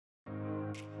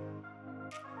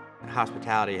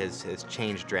Hospitality has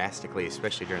changed drastically,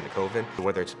 especially during the COVID.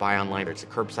 Whether it's buy online or it's a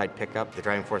curbside pickup, the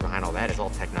driving force behind all that is all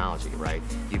technology, right?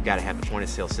 You've got to have the point of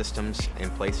sale systems in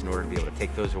place in order to be able to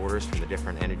take those orders from the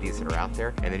different entities that are out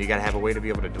there. And then you got to have a way to be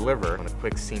able to deliver in a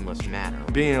quick, seamless manner.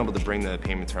 Being able to bring the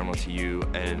payment terminal to you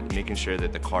and making sure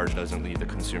that the card doesn't leave the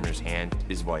consumer's hand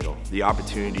is vital. The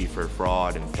opportunity for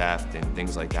fraud and theft and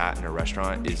things like that in a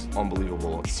restaurant is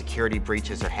unbelievable. Security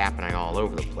breaches are happening all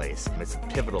over the place. It's a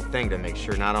pivotal thing to make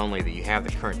sure not only that you have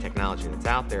the current technology that's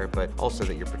out there, but also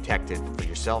that you're protected for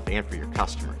yourself and for your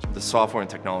customers. The software and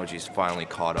technology is finally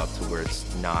caught up to where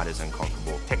it's not as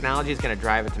uncomfortable. Technology is going to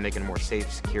drive it to make it a more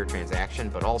safe, secure transaction,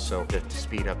 but also to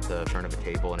speed up the turn of a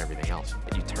table and everything else.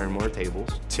 You turn more tables,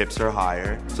 tips are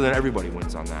higher, so then everybody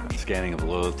wins on that. Scanning of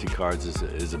loyalty cards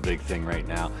is a big thing right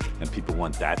now, and people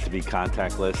want that to be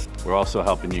contactless. We're also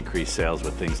helping you increase sales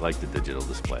with things like the digital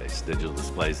displays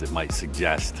that might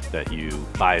suggest that you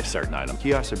buy a certain item.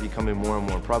 Kiosks are becoming more and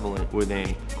more prevalent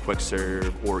within quick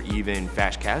serve or even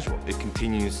fast casual. It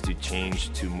continues to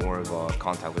change to more of a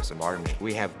contactless environment.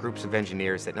 We have groups of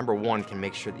engineers that, number one, can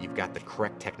make sure that you've got the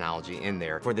correct technology in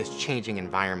there for this changing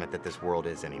environment that this world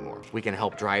is anymore. We can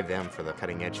help drive them for the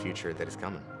cutting edge future that is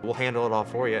coming. We'll handle it all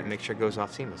for you and make sure it goes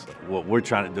off seamlessly. What we're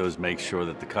trying to do is make sure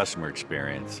that the customer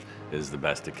experience is the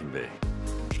best it can be.